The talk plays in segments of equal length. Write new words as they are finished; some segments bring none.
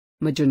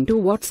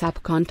Magento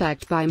WhatsApp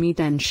Contact by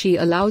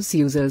Meetanshi allows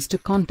users to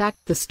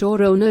contact the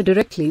store owner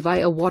directly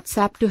via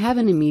WhatsApp to have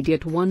an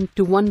immediate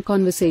one-to-one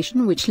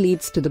conversation which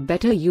leads to the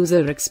better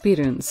user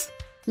experience.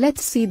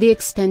 Let's see the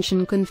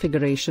extension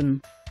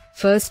configuration.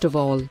 First of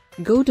all,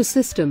 go to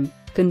System,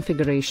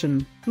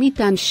 Configuration,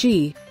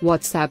 Meetanshi,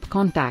 WhatsApp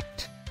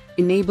Contact.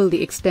 Enable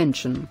the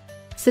extension.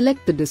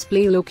 Select the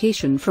display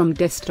location from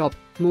desktop,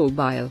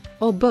 mobile,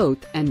 or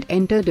both and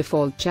enter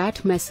default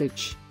chat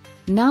message.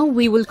 Now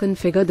we will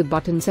configure the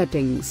button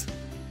settings.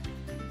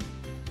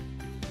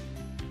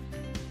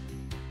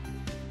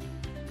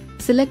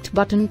 Select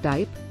button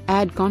type,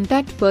 add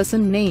contact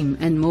person name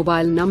and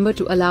mobile number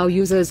to allow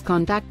users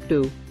contact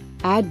to.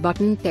 Add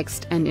button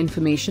text and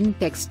information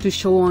text to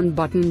show on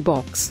button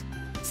box.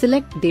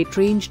 Select date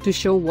range to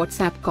show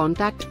WhatsApp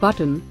contact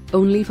button,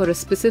 only for a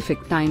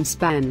specific time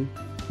span.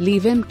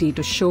 Leave empty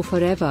to show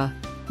forever.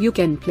 You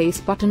can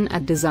place button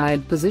at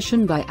desired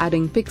position by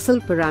adding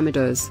pixel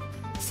parameters.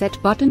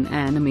 Set button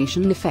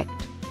animation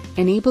effect.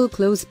 Enable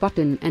close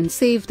button and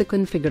save the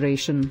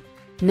configuration.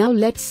 Now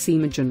let's see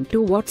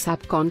Magento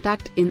WhatsApp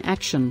Contact in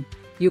action.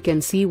 You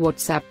can see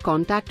WhatsApp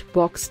Contact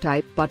box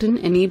type button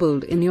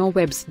enabled in your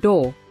web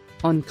store.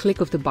 On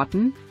click of the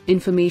button,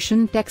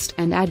 information text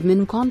and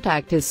admin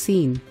contact is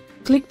seen.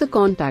 Click the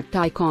contact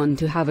icon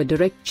to have a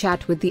direct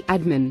chat with the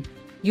admin.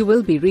 You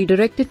will be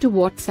redirected to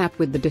WhatsApp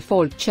with the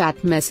default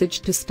chat message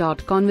to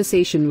start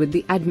conversation with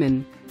the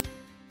admin.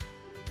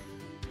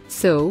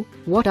 So,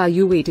 what are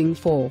you waiting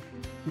for?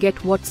 Get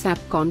WhatsApp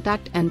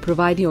Contact and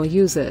provide your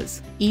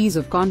users ease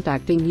of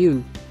contacting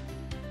you.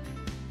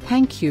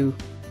 Thank you.